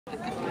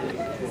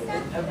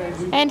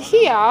And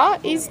here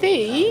is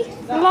the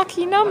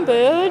lucky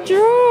number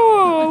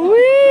draw.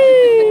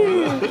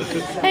 Woo!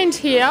 And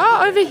here,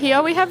 over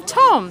here, we have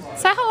Tom.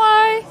 Say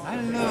hello.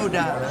 Hello,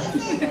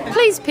 darling.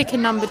 Please pick a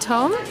number,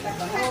 Tom.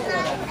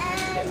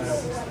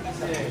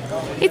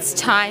 It's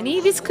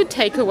tiny. This could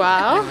take a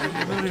while.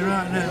 Really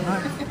right now,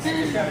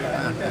 mate.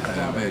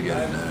 I better get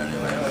it there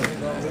anyway.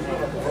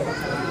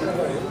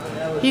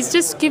 He's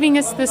just giving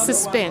us the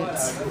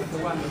suspense.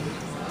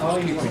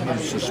 Keeping you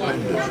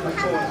suspended.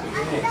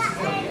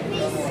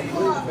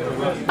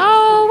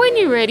 Oh, when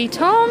you're ready,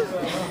 Tom.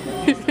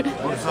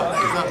 What's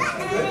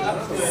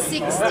that? Is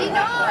 69.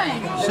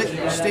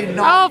 that 69?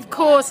 Of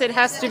course, it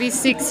has to be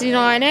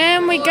 69.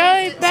 And we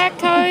go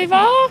back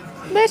over.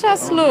 Let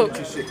us look.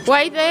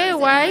 Wait there,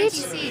 wait.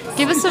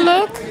 Give us a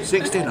look.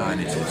 69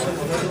 it is.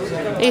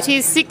 It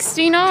is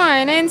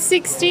 69. And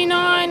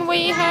 69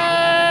 we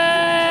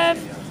have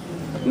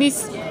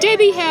Miss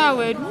Debbie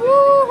Howard.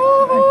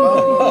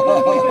 Woo-hoo-hoo.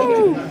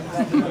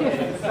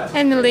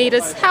 And the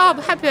leaders.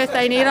 Happy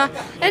birthday, Nita.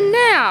 And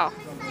now,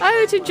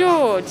 over to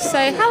George.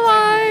 Say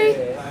hello.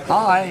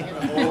 Hi.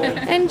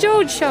 And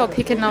George shall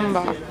pick a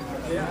number.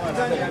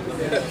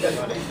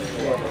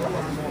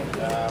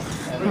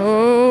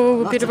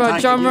 Oh, a bit of a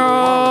drum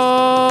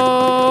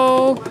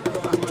roll.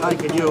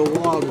 Taking you a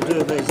while to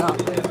do these up.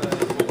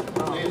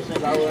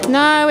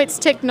 No, it's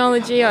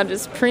technology. I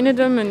just printed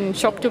them and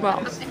chopped them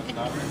up.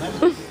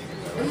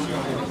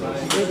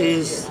 It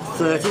is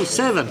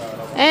 37.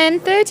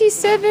 And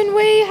 37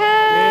 we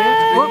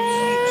have.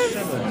 Whoops.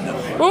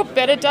 Oh,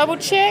 better double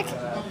check.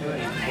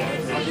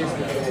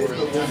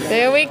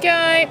 There we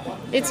go.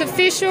 It's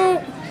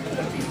official.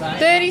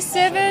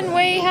 37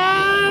 we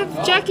have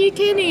Jacki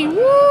Kenney. Woo!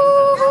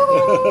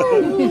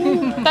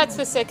 That's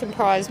the second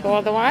prize,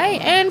 by the way.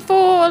 And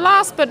for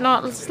last but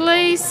not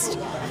least,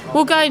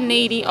 we'll go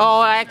needy.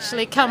 Oh,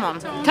 actually, come on.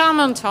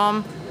 Come on,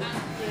 Tom.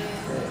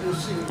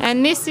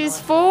 And this is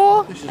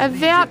for a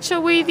voucher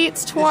with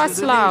It's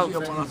Twice Love.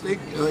 I think.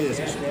 Oh, yes.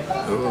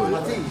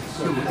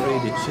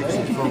 Read it.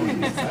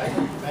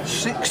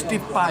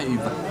 65.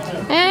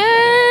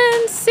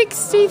 And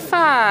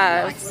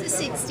 65. Likes the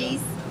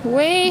 60s.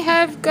 We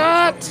have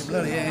got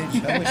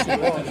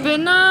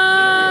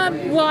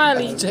Bernard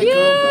Wylie.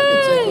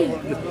 Yay!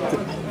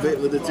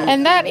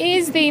 And that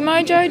is the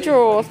Mojo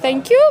draw.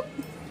 Thank you.